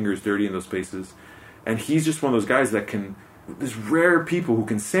your fingers dirty in those spaces. And he's just one of those guys that can... There's rare people who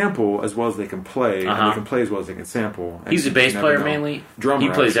can sample as well as they can play, and they can play as well as they can sample. He's a bass player mainly? Drummer. He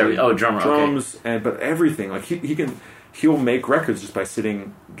plays drummer, drums, okay. But everything. Like, he can... He'll make records just by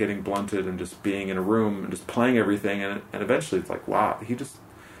sitting, getting blunted, and just being in a room and just playing everything. And eventually, it's like, wow,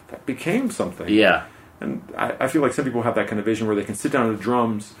 that became something. Yeah. And I feel like some people have that kind of vision where they can sit down at the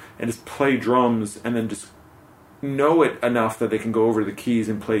drums and just play drums, and then just know it enough that they can go over to the keys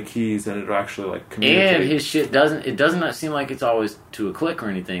and play keys, and it'll actually, like, communicate. And his shit doesn't seem like it's always to a click or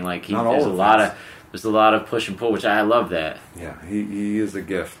anything. Like, there's a lot of push and pull, which I love that. Yeah, he is a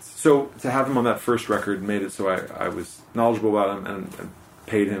gift. So to have him on that first record made it so I was knowledgeable about him and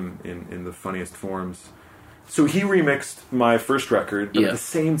paid him in the funniest forms. So he remixed my first record, but at the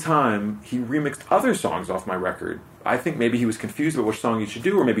same time, he remixed other songs off my record. I think maybe he was confused about which song he should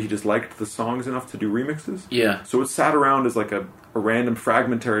do, or maybe he just liked the songs enough to do remixes. Yeah. So it sat around as like a random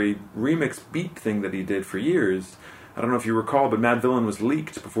fragmentary remix beat thing that he did for years. I don't know if you recall, but Mad Villain was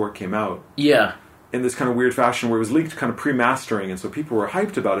leaked before it came out. Yeah. In this kind of weird fashion where it was leaked kind of pre-mastering, and so people were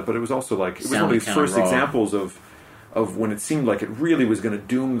hyped about it, but it was also like... It was one of these first examples of when it seemed like it really was going to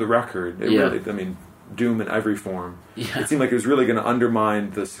doom the record. It really, I mean, doom in every form. Yeah. It seemed like it was really going to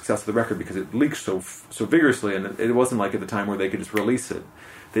undermine the success of the record because it leaked so vigorously, and it wasn't like at the time where they could just release it.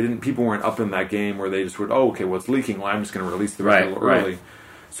 People weren't up in that game where they just would, it's leaking, well, I'm just going to release the record a little early.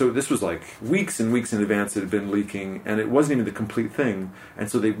 So this was like weeks and weeks in advance it had been leaking, and it wasn't even the complete thing.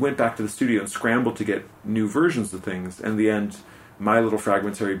 And so they went back to the studio and scrambled to get new versions of things. And in the end, my little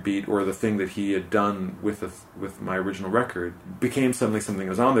fragmentary beat, or the thing that he had done with my original record, became suddenly something that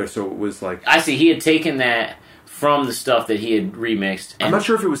was on there. So it was like... I see, he had taken that from the stuff that he had remixed. And I'm not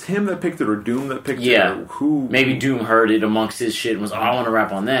sure if it was him that picked it or Doom that picked it. Or who. Maybe Doom heard it amongst his shit and was, I want to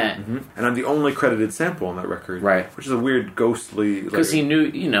rap on that. Mm-hmm. And I'm the only credited sample on that record. Right. Which is a weird, ghostly... Because he knew,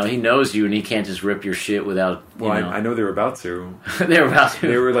 he knows you and he can't just rip your shit without, I know they were about to. They were about to.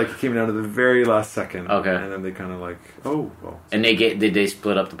 They were like, it came down to the very last second. Okay. And then they kind of like, oh, well. And did they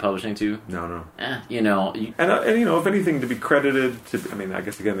split up the publishing too? No. And if anything, to be credited to... I mean, I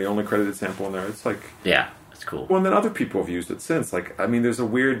guess, again, the only credited sample in there, it's like... Yeah. Cool. Well, and then other people have used it since. Like, I mean, there's a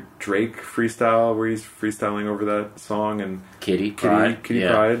weird Drake freestyle where he's freestyling over that song, and Kitty Pryde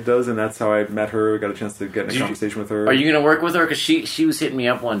does, and that's how I met her. Got a chance to get in a conversation with her. Are you going to work with her? Because she was hitting me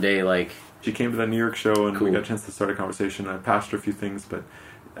up one day, like she came to that New York show, and we got a chance to start a conversation. I passed her a few things, but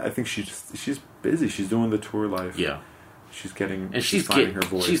I think she's busy. She's doing the tour life. Yeah. She's getting and she's finding her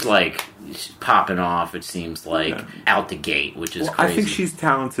voice. She's popping off. It seems like out the gate, which is crazy. I think she's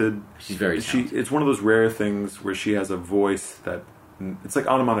talented. She's very talented. It's one of those rare things where she has a voice that it's like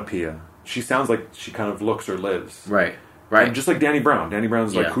onomatopoeia. She sounds like she kind of looks or lives. Right. And just like Danny Brown. Danny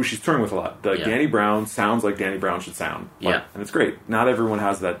Brown's like who she's touring with a lot. Danny Brown sounds like Danny Brown should sound. And it's great. Not everyone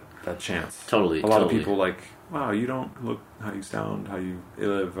has that chance. Totally. A lot of people like, wow, you don't look how you sound, how you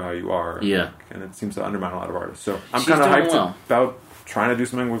live, how you are. Yeah. And it seems to undermine a lot of artists. So I'm kind of hyped about trying to do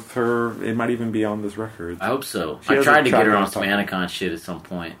something with her. It might even be on this record. I hope so. I tried to get her on some Anacon shit at some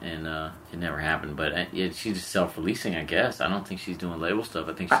point, and it never happened. But she's just self-releasing, I guess. I don't think she's doing label stuff.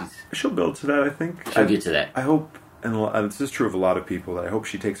 I think she'll build to that, I think. She'll get to that. I hope, and this is true of a lot of people, that I hope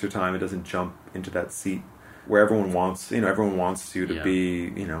she takes her time and doesn't jump into that seat where everyone wants you to be,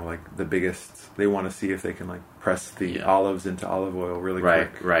 like the biggest. They want to see if they can like press the olives into olive oil really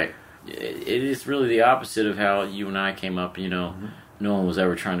quick. Right. It is really the opposite of how you and I came up. No one was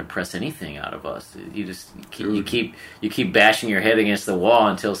ever trying to press anything out of us. You keep bashing your head against the wall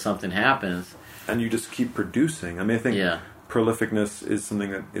until something happens, and you just keep producing. I mean, I think prolificness is something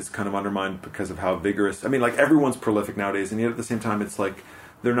that is kind of undermined because of how vigorous. I mean, like everyone's prolific nowadays, and yet at the same time, it's like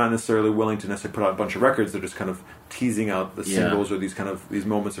they're not necessarily willing to necessarily put out a bunch of records. They're just kind of teasing out the singles or these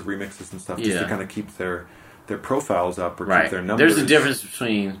moments of remixes and stuff just to kind of keep their profiles up or keep their numbers. There's a difference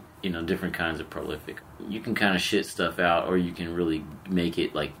between different kinds of prolific. You can kind of shit stuff out, or you can really make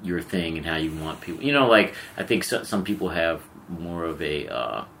it like your thing and how you want people. Like I think some people have more of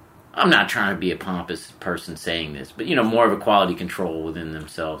a. I'm not trying to be a pompous person saying this, but more of a quality control within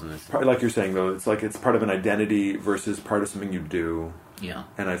themselves. And probably like you're saying though, it's like it's part of an identity versus part of something you do. Yeah.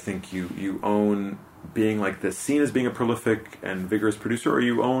 And I think you own being like this, seen as being a prolific and vigorous producer, or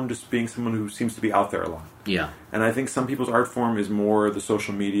you own just being someone who seems to be out there a lot. Yeah. And I think some people's art form is more the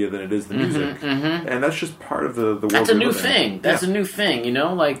social media than it is the music. Mm-hmm. And that's just part of the world. That's a new thing. That's a new thing,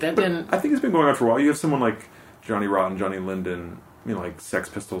 like that didn't... I think it's been going on for a while. You have someone like Johnny Rotten, Johnny Linden, like Sex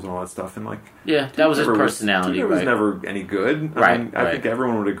Pistols and all that stuff, and like that was his personality. He was never any good. I mean, I think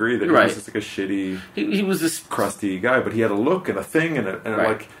everyone would agree that he was just like a shitty. He was this crusty guy, but he had a look and a thing and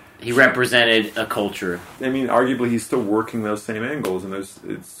like he represented a culture. I mean, arguably, he's still working those same angles, and there's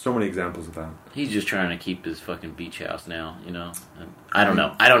so many examples of that. He's just trying to keep his fucking beach house now. I don't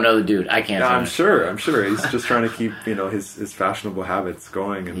know. I don't know the dude. I can't. I'm sure. He's just trying to keep his fashionable habits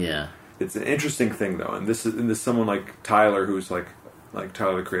going. And it's an interesting thing though, and this someone like Tyler, who's like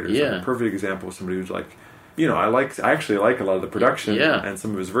Tyler the Creator, is like a perfect example of somebody who's like, I actually like a lot of the production and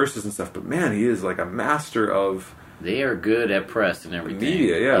some of his verses and stuff, but man, he is like a master of. They are good at press and everything.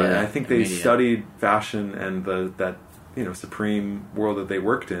 Media, and I think they studied fashion and that supreme world that they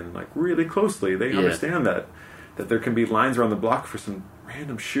worked in like really closely. They understand that there can be lines around the block for some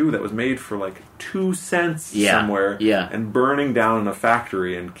random shoe that was made for like 2 cents somewhere and burning down in a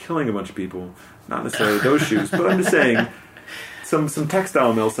factory and killing a bunch of people. Not necessarily those shoes, but I'm just saying some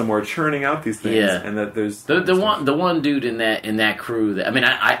textile mill somewhere churning out these things, and that there's the one dude in that crew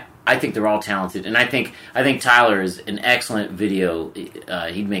that I think they're all talented, and I think Tyler is an excellent video.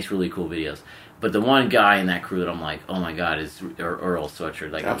 He makes really cool videos. But the one guy in that crew that I'm like, oh my god, is Earl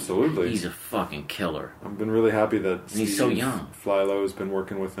Sweatshirt. Like, absolutely, he's a fucking killer. I've been really happy that he's so young. Flylow has been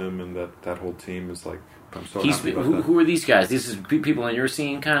working with him, and that whole team is like. I'm so happy about that. Who are these guys? This is people in your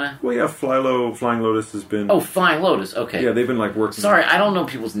scene, kind of? Well, yeah, Flying Lotus has been... Oh, Flying Lotus, okay. Yeah, they've been, like, working... Sorry, I don't know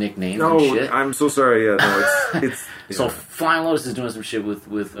people's nicknames and shit. I'm so sorry, it's So Flying Lotus is doing some shit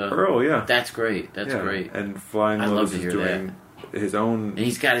with Earl, yeah. That's great, great. And Flying Lotus is doing his own... And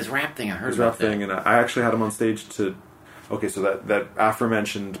he's got his rap thing, I heard his about rap thing, and I actually had him on stage to... Okay, so that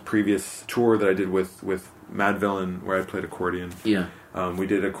aforementioned previous tour that I did with Mad Villain, where I played accordion. Yeah. We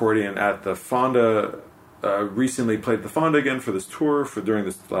did accordion at the Fonda... recently played the Fonda again for this tour during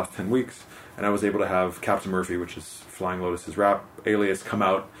this last 10 weeks, and I was able to have Captain Murphy, which is Flying Lotus's rap alias, come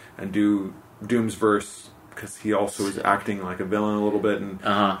out and do Doom's verse because he also was acting like a villain a little bit, and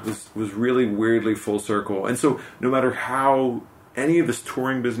was really weirdly full circle. And so no matter how any of this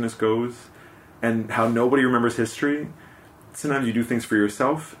touring business goes and how nobody remembers history, sometimes you do things for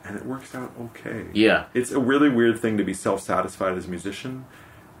yourself and it works out okay. Yeah. It's a really weird thing to be self-satisfied as a musician.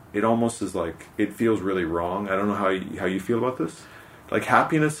 It almost is like, it feels really wrong. I don't know how you feel about this. Like,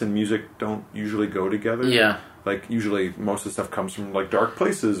 happiness and music don't usually go together. Yeah. Like, usually most of the stuff comes from, like, dark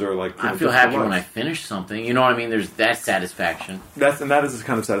places or, like... I feel happy when I finish something. You know what I mean? There's that satisfaction. That is this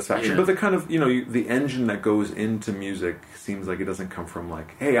kind of satisfaction. Yeah. But the kind of, the engine that goes into music seems like it doesn't come from,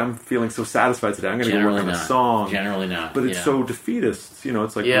 like, hey, I'm feeling so satisfied today. I'm going to go work on a song. Generally not. But it's so defeatist.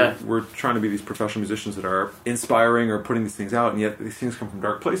 It's like we're trying to be these professional musicians that are inspiring or putting these things out, and yet these things come from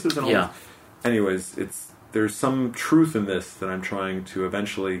dark places. And all this. Anyways, there's some truth in this that I'm trying to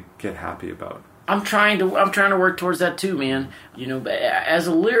eventually get happy about. I'm trying to work towards that too, man. As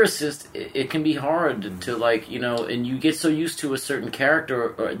a lyricist, it can be hard to like, and you get so used to a certain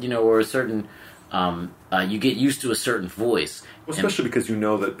character, or a certain, you get used to a certain voice. Well, especially because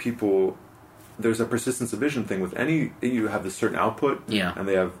that people, there's a persistence of vision thing with you have this certain output, and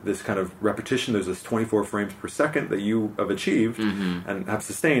they have this kind of repetition. There's this 24 frames per second that you have achieved and have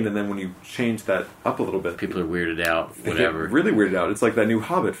sustained, and then when you change that up a little bit, people are weirded out. Whatever, really weirded out. It's like that new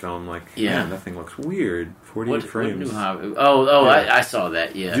Hobbit film. Like, man, that thing looks weird. 48 frames. What new Hobbit? Oh, yeah. I saw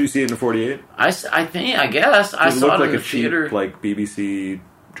that. Yeah. Did you see it in 48? I guess I saw it in the theater. Cheap, like BBC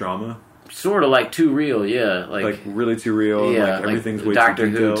drama. Sort of like too real, yeah. Like really too real. Yeah, like everything's way Doctor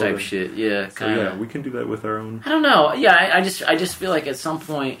too detailed Who type shit. Yeah, kind of. So we can do that with our own. I don't know. Yeah, I just feel like at some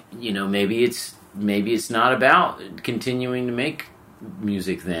point, maybe it's not about continuing to make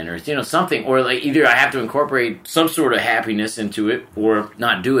music then, or something, or like either I have to incorporate some sort of happiness into it, or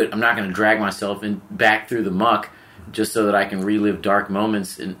not do it. I'm not going to drag myself back through the muck just so that I can relive dark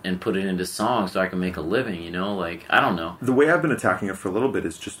moments and put it into songs so I can make a living, Like, I don't know. The way I've been attacking it for a little bit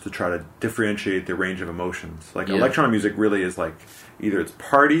is just to try to differentiate the range of emotions. Like, electronic music really is like, either it's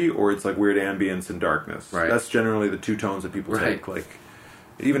party or it's like weird ambience and darkness. Right. That's generally the two tones that people take. Like,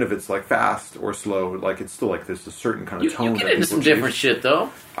 even if it's like fast or slow, like it's still like there's a certain kind of tone. You get into some different shit though.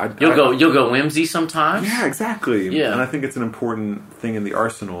 You'll go whimsy sometimes. Yeah, exactly. Yeah, and I think it's an important thing in the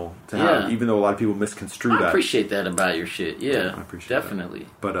arsenal to have, even though a lot of people misconstrue that. I appreciate that about your shit. Yeah, I appreciate definitely.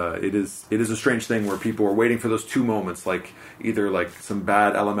 That. But it is a strange thing where people are waiting for those two moments, like either like some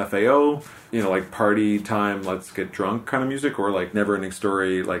bad LMFAO, like party time, let's get drunk kind of music, or like never ending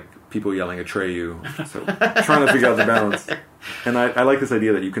story, like people yelling Atreyu. So trying to figure out the balance. And I like this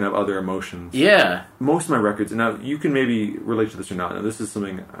idea that you can have other emotions. Yeah. Most of my records, and now you can maybe relate to this or not. Now this is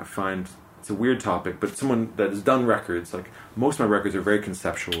something I find, it's a weird topic, but someone that has done records, like most of my records are very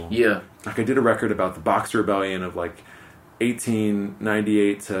conceptual. Yeah. Like I did a record about the Boxer Rebellion of like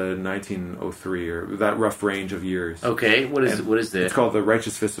 1898 to 1903, or that rough range of years. Okay, what is that? It's called The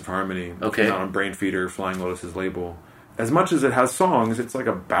Righteous Fist of Harmony. Okay. It's on Brain Feeder, Flying Lotus's label. As much as it has songs, it's like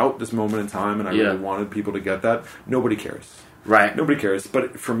about this moment in time, and I really wanted people to get that. Nobody cares. Right. Nobody cares.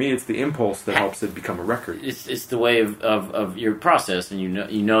 But for me, it's the impulse that helps it become a record. It's the way of your process, and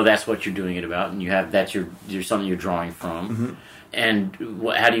you know that's what you're doing it about, and you have that's your something you're drawing from. Mm-hmm. And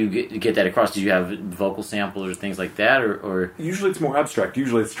how do you get that across? Do you have vocal samples or things like that, or usually it's more abstract.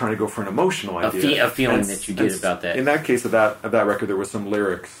 Usually it's trying to go for an emotional idea, a feeling that you get about that. In that case of that record, there was some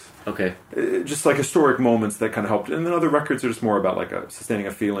lyrics. Okay. Just like historic moments that kind of helped. And then other records are just more about like sustaining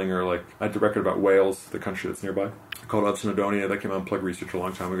a feeling, or like I did a record about Wales, the country that's nearby, called Of Snowdonia, that came out on Plug Research a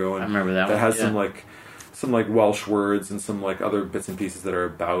long time ago. And I remember that one. That has some Welsh words and some like other bits and pieces that are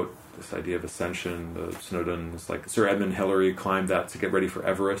about this idea of ascension. The Snowdon is like Sir Edmund Hillary climbed that to get ready for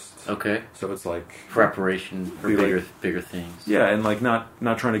Everest. Okay. So it's like preparation for bigger things. Yeah, and like not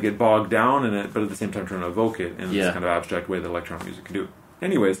trying to get bogged down in it, but at the same time trying to evoke it in this kind of abstract way that electronic music can do.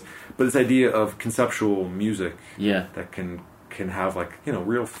 Anyways, but this idea of conceptual music that can have like,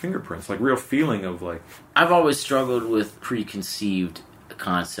 real fingerprints, like real feeling of like... I've always struggled with preconceived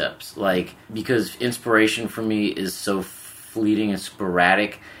concepts, like, because inspiration for me is so fleeting and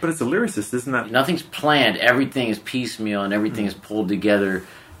sporadic. But it's a lyricist, isn't that... Nothing's planned, everything is piecemeal and everything is pulled together.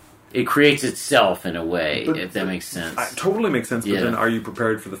 It creates itself in a way, if that makes sense. It totally makes sense, but then are you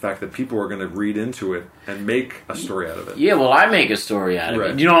prepared for the fact that people are going to read into it and make a story out of it? Yeah, well, I make a story out of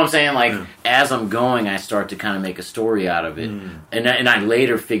it. You know what I'm saying? Like, as I'm going, I start to kind of make a story out of it. And I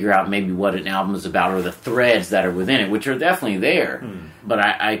later figure out maybe what an album is about, or the threads that are within it, which are definitely there. But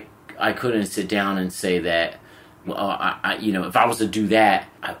I couldn't sit down and say that well, if I was to do that,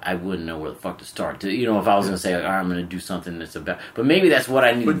 I wouldn't know where the fuck to start. If I was going to say, all right, I'm going to do something that's about, but maybe that's what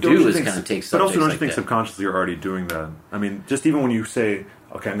I need to do is kind of take subjects. But also, don't you like think that. subconsciously you're already doing that? I mean, just even when you say,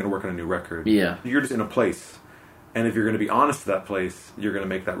 okay, I'm going to work on a new record, you're just in a place. And if you're going to be honest to that place, you're going to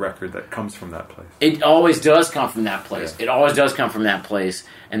make that record that comes from that place. It always does come from that place. Yeah. It always does come from that place,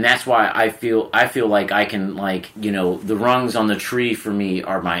 and that's why I feel like I can the rungs on the tree for me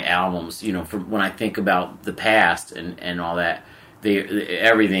are my albums. For when I think about the past and all that,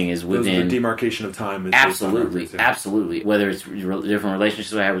 everything is within the demarcation of time. Is absolutely. Whether it's different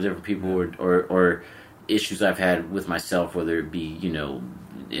relationships I have with different people or issues I've had with myself, whether it be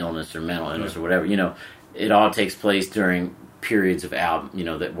illness or mental illness or whatever, It all takes place during periods of album,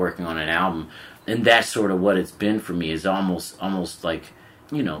 that working on an album, and that's sort of what it's been for me. Is almost like,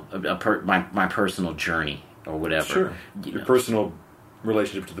 my personal journey or whatever. Sure, your personal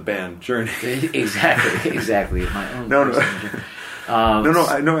relationship to the band journey. exactly. My own. No.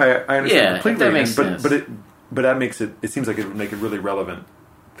 I understand completely. That makes sense. But that makes it. It seems like it would make it really relevant.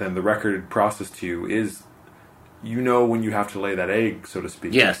 Then the record process to you is, when you have to lay that egg, so to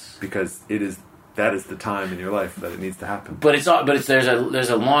speak. Yes, because that is the time in your life that it needs to happen. But there's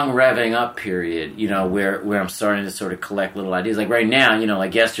a long revving up period, where I'm starting to sort of collect little ideas. Like right now,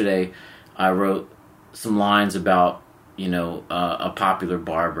 like yesterday, I wrote some lines about a popular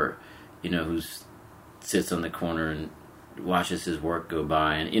barber, who sits on the corner and watches his work go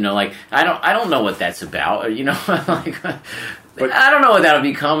by, and I don't know what that's about, or but I don't know what that'll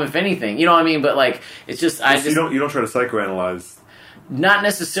become, if anything. You know what I mean? But it's just you don't try to psychoanalyze. Not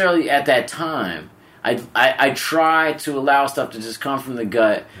necessarily at that time. I try to allow stuff to just come from the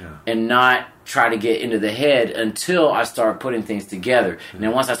gut and not try to get into the head until I start putting things together. And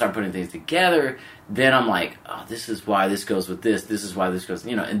then once I start putting things together, then I'm like, oh, this is why this goes with this. This is why this goes,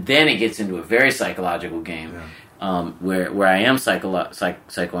 and then it gets into a very psychological game where I am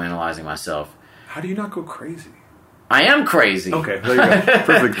psychoanalyzing myself. How do you not go crazy? I am crazy. Okay, there you go.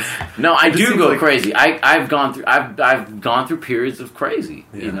 Perfect. No, I do go crazy. I've gone through periods of crazy.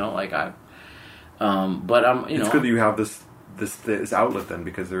 But I'm. It's good that you have this outlet then,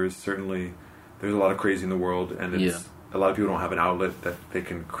 because there's a lot of crazy in the world, and a lot of people don't have an outlet that they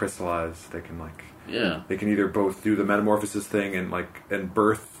can crystallize. They can they can either both do the metamorphosis thing and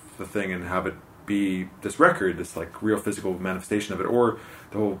birth the thing and have it be this record, this real physical manifestation of it, or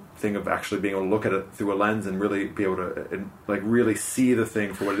the whole thing of actually being able to look at it through a lens and really be able to really see the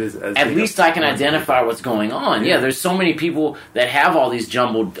thing for what it is. At least I can identify what's going on. Yeah, there's so many people that have all these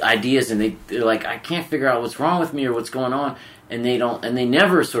jumbled ideas, and they're like, I can't figure out what's wrong with me or what's going on, and they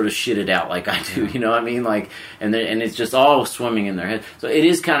never sort of shit it out like I do. You know what I mean? And it's just all swimming in their head. So it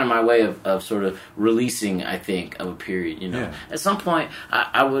is kind of my way of sort of releasing, I think, of a period. At some point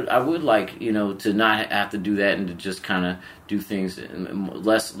I would like to not have to do that and to just kind of do things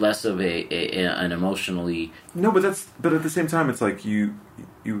less of an emotionally. No, but at the same time, it's like you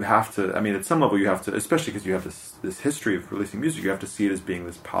have to. I mean, at some level, you have to, especially because you have this history of releasing music. You have to see it as being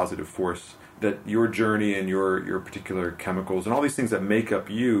this positive force. That your journey and your particular chemicals and all these things that make up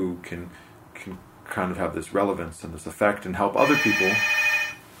you can kind of have this relevance and this effect and help other people.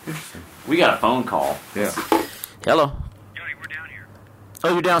 Interesting. We got a phone call. Yeah. Hello. Yoni, we're down here.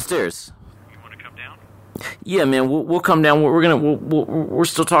 Oh, you're downstairs. You want to come down? Yeah, man. We'll come down. We're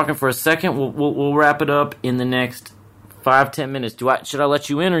still talking for a second. We'll wrap it up in the next 5-10 minutes. Should I let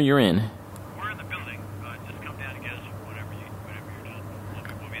you in or you're in? We're in the building. Just come down and get us whenever you're done.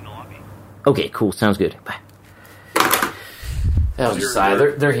 We'll be in the lobby. Okay, cool. Sounds good. Bye. That was a sigh.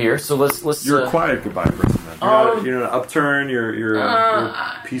 They're here, so let's. You're a quiet goodbye person. Then. You're not an upturn. You're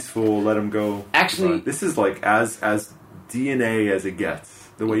peaceful. Let them go. Actually, this is as DNA as it gets.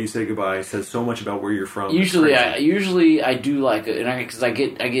 The way you say goodbye says so much about where you're from. Usually I do because I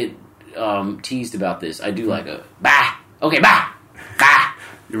get teased about this. I do like a bah. Okay, bah, bah.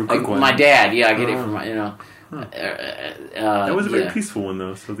 You're a quick one. My dad. Yeah, I get it from my that was a very peaceful one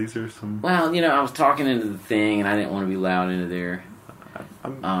though. So these are some. Well, I was talking into the thing, and I didn't want to be loud into there.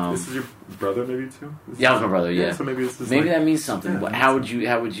 This is your brother, maybe too. Yeah, it was my brother. Yeah. So maybe that means something. Yeah, how would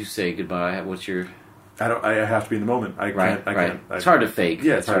you say goodbye? What's your? I have to be in the moment. I can't. It's hard to fake.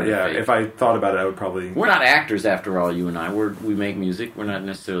 Yeah, it's hard. Yeah, if I thought about it, I would probably. We're not actors, after all. You and I, we make music. We're not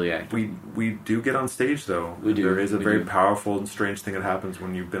necessarily actors. We do get on stage though. We do. There is a very powerful and strange thing that happens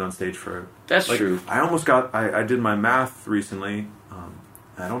when you've been on stage for. That's true. I almost got. I did my math recently.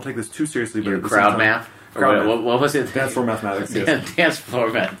 I don't take this too seriously, but your crowd math. What was it? Dance floor mathematics. Yes. Dance floor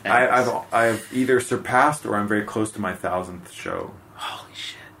mathematics. I've either surpassed or I'm very close to my 1,000th show. Holy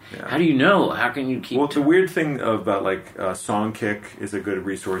shit! Yeah. How do you know? How can you keep? Well, the weird thing about Songkick is a good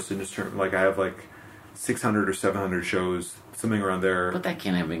resource in just term. I have 600 or 700 shows, something around there. But that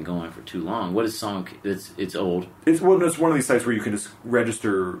can't have been going for too long. What is song? It's old. It's one of these sites where you can just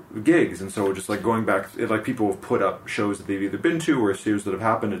register gigs, and so just like going back, like people have put up shows that they've either been to or shows that have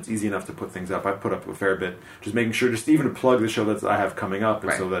happened. It's easy enough to put things up. I've put up a fair bit, just making sure, just even to plug the show that I have coming up,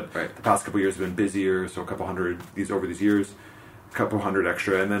 and so that the past couple of years have been busier. So a couple hundred over these years, a couple hundred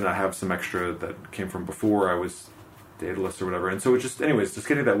extra, and then I have some extra that came from before I was Daedelus or whatever. And so it's just, anyways, just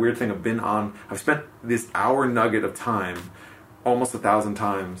getting that weird thing of I've spent this hour nugget of time almost 1,000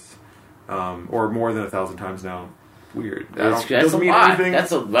 times, or more than 1,000 times now. Weird. That's a lot. Anything,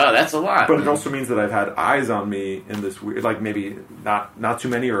 that's a lot. But it also means that I've had eyes on me in this weird, like maybe not too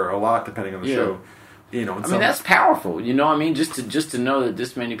many or a lot depending on the show. You know, I mean, that's powerful. You know, I mean, just to know that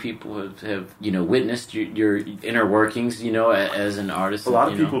this many people have witnessed your inner workings. You know, as an artist. A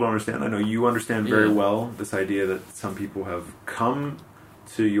lot of people don't understand. I know you understand very well this idea that some people have come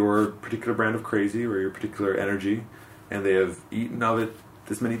to your particular brand of crazy or your particular energy, and they have eaten of it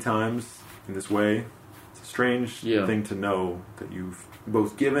this many times in this way. It's a strange thing to know that you've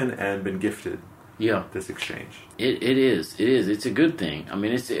both given and been gifted. Yeah, this exchange. It is. It's a good thing. I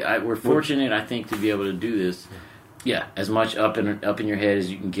mean, we're fortunate, I think, to be able to do this. Yeah, as much up in your head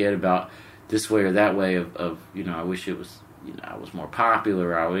as you can get about this way or that way of I wish it was, I was more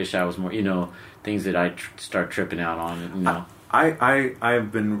popular. I wish I was more, things that I start tripping out on. I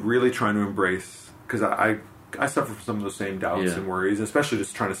have been really trying to embrace, because I suffer from some of those same doubts and worries, especially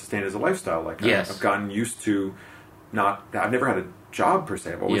just trying to sustain it as a lifestyle. Like I've gotten used to I've never had a job per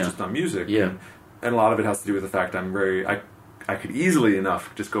se. I've always just done music. Yeah. And a lot of it has to do with the fact I could easily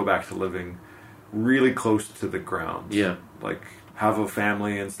enough just go back to living really close to the ground. Yeah. Like have a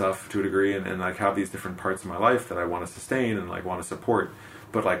family and stuff to a degree, and like have these different parts of my life that I want to sustain and like want to support.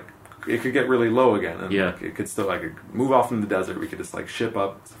 But like it could get really low again, and like, it could still like move off in the desert. We could just like ship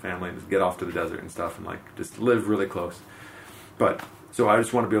up as a family and just get off to the desert and stuff, and like just live really close. But so I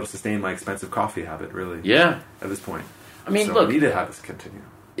just want to be able to sustain my expensive coffee habit, really. Yeah. At this point, I mean, so look, I need to have this continue.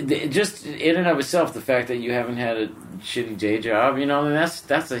 Just in and of itself, the fact that you haven't had a shitty day job, and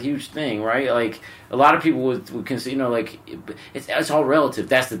that's a huge thing, right? Like a lot of people would consider, like it's all relative.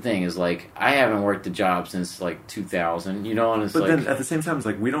 That's the thing, is like I haven't worked a job since like 2000, and it's but like, then at the same time, it's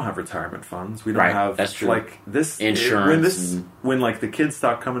like we don't have retirement funds. We don't have that's true. Like this insurance. When like the kids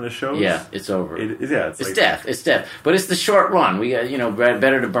stop coming to shows, it's over. It's like, death. It's death. But it's the short run. We got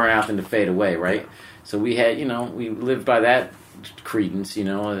better to burn out than to fade away, right? So we had we lived by that credence,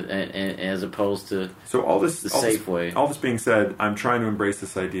 as opposed to safe way. All this being said, I'm trying to embrace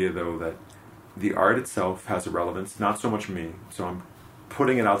this idea, though, that the art itself has a relevance, not so much me. So I'm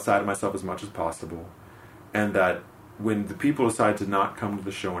putting it outside of myself as much as possible, and that when the people decide to not come to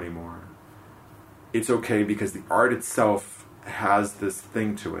the show anymore, it's okay, because the art itself has this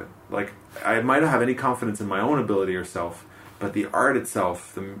thing to it. Like I might not have any confidence in my own ability or self, but the art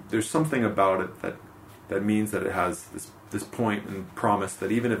itself, there's something about it that means that it has this point and promise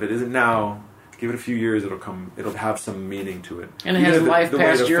that even if it isn't now, give it a few years, it'll have some meaning to it. And it has life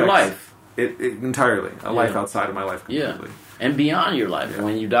past your life. It entirely. A life outside of my life completely. Yeah. And beyond your life.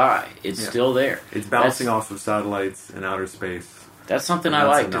 When you die, it's still there. It's bouncing off of satellites in outer space. That's something I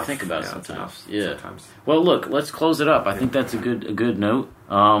like to think about sometimes. Sometimes. Well, look, let's close it up. I think that's a good note.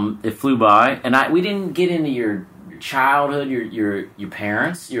 It flew by. And we didn't get into your childhood, your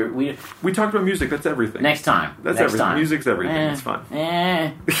parents. We talked about music. That's everything. Next time. That's everything. Music's everything. It's fun.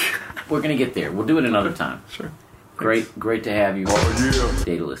 We're gonna get there. We'll do it another time. Sure. Great to have you.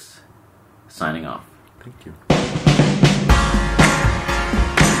 Daedelus, signing off. Thank you.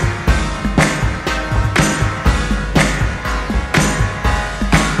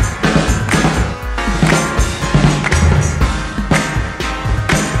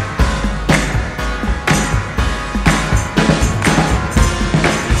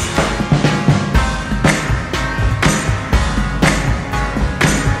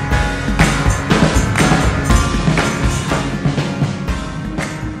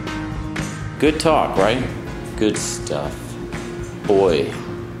 Good talk, right? Good stuff. Boy,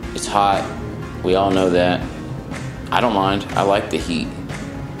 it's hot. We all know that. I don't mind. I like the heat.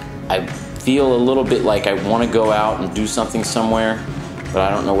 I feel a little bit like I want to go out and do something somewhere, but I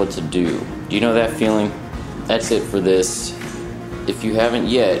don't know what to do. Do you know that feeling? That's it for this. If you haven't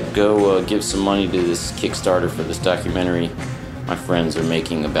yet, go give some money to this Kickstarter for this documentary my friends are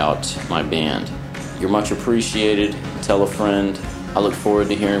making about my band. You're much appreciated. Tell a friend. I look forward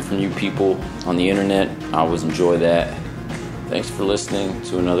to hearing from you people on the internet. I always enjoy that. Thanks for listening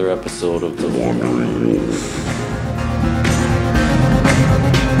to another episode of The Wandering.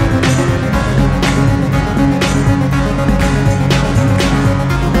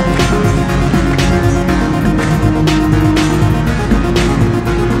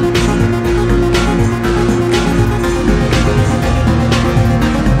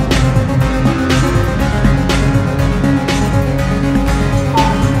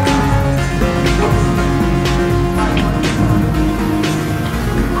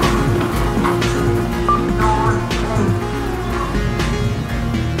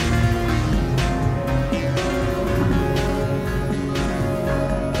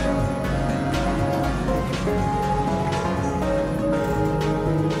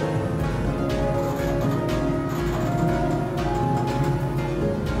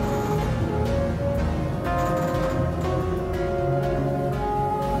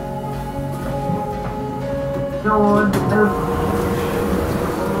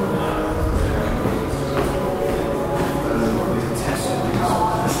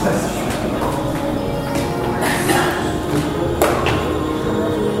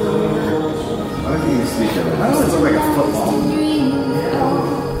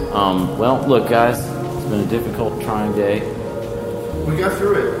 Well, look, guys, it's been a difficult, trying day. We got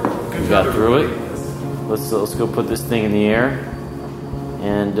through it. We got through it. Let's go put this thing in the air,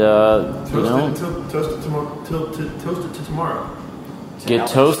 and toast it to tomorrow. Get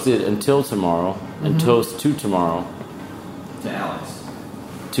toasted until tomorrow, and toast to tomorrow. To Alex.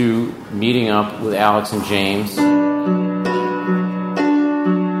 To meeting up with Alex and James.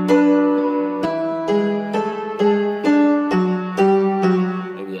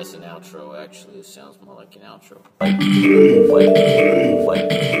 Maybe that's an outro, actually. It sounds more like an outro. I'm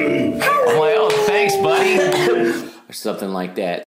like, oh, thanks, buddy. Or something like that.